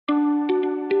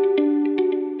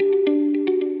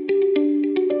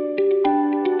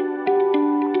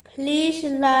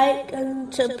like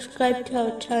and subscribe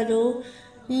to our channel.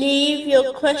 Leave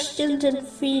your questions and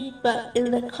feedback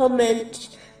in the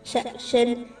comments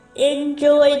section.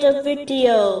 Enjoy the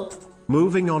video.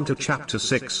 Moving on to chapter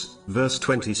 6, verse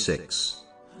 26.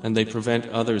 And they prevent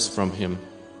others from him,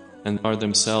 and are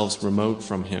themselves remote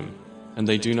from him, and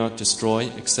they do not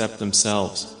destroy except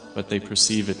themselves, but they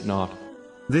perceive it not.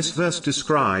 This verse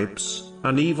describes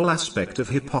an evil aspect of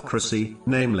hypocrisy,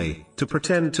 namely, to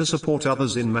pretend to support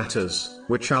others in matters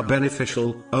which are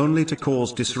beneficial only to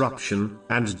cause disruption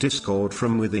and discord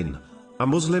from within. A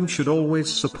Muslim should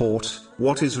always support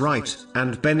what is right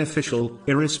and beneficial,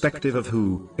 irrespective of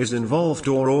who is involved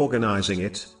or organizing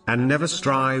it, and never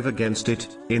strive against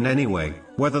it in any way,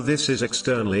 whether this is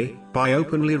externally, by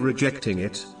openly rejecting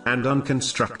it and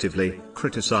unconstructively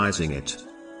criticizing it,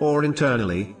 or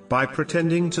internally, by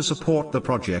pretending to support the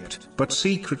project, but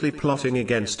secretly plotting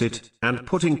against it, and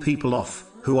putting people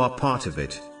off, who are part of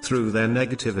it, through their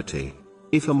negativity.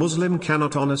 If a Muslim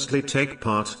cannot honestly take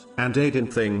part, and aid in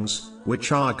things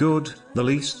which are good, the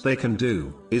least they can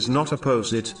do is not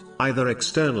oppose it, either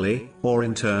externally or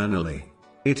internally.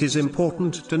 It is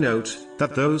important to note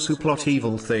that those who plot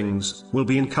evil things will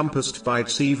be encompassed by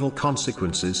its evil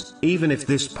consequences, even if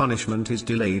this punishment is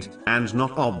delayed and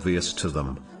not obvious to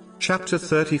them. Chapter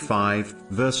 35,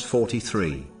 verse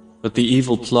 43. But the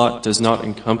evil plot does not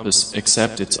encompass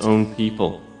except its own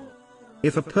people.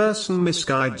 If a person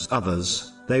misguides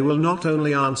others, they will not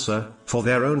only answer for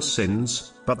their own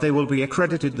sins, but they will be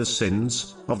accredited the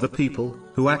sins of the people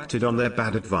who acted on their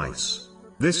bad advice.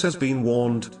 This has been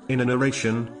warned in a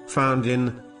narration found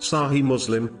in Sahih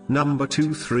Muslim, number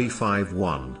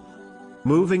 2351.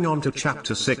 Moving on to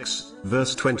chapter 6,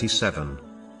 verse 27.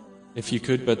 If you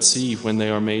could but see when they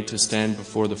are made to stand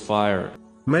before the fire.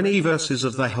 Many verses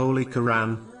of the Holy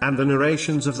Quran, and the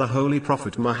narrations of the Holy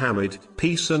Prophet Muhammad,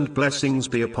 peace and blessings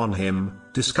be upon him,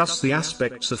 discuss the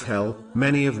aspects of hell,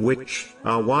 many of which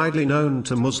are widely known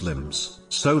to Muslims,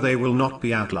 so they will not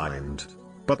be outlined.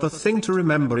 But the thing to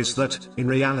remember is that, in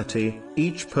reality,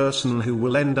 each person who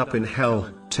will end up in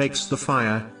hell, takes the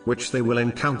fire, which they will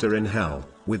encounter in hell,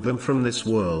 with them from this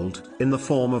world, in the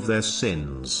form of their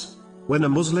sins. When a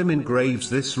Muslim engraves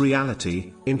this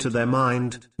reality into their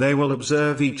mind, they will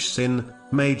observe each sin,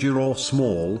 major or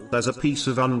small, as a piece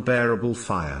of unbearable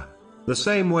fire. The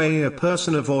same way a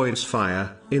person avoids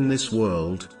fire in this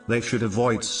world, they should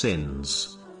avoid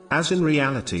sins. As in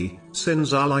reality,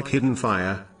 sins are like hidden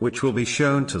fire, which will be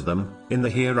shown to them in the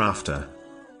hereafter.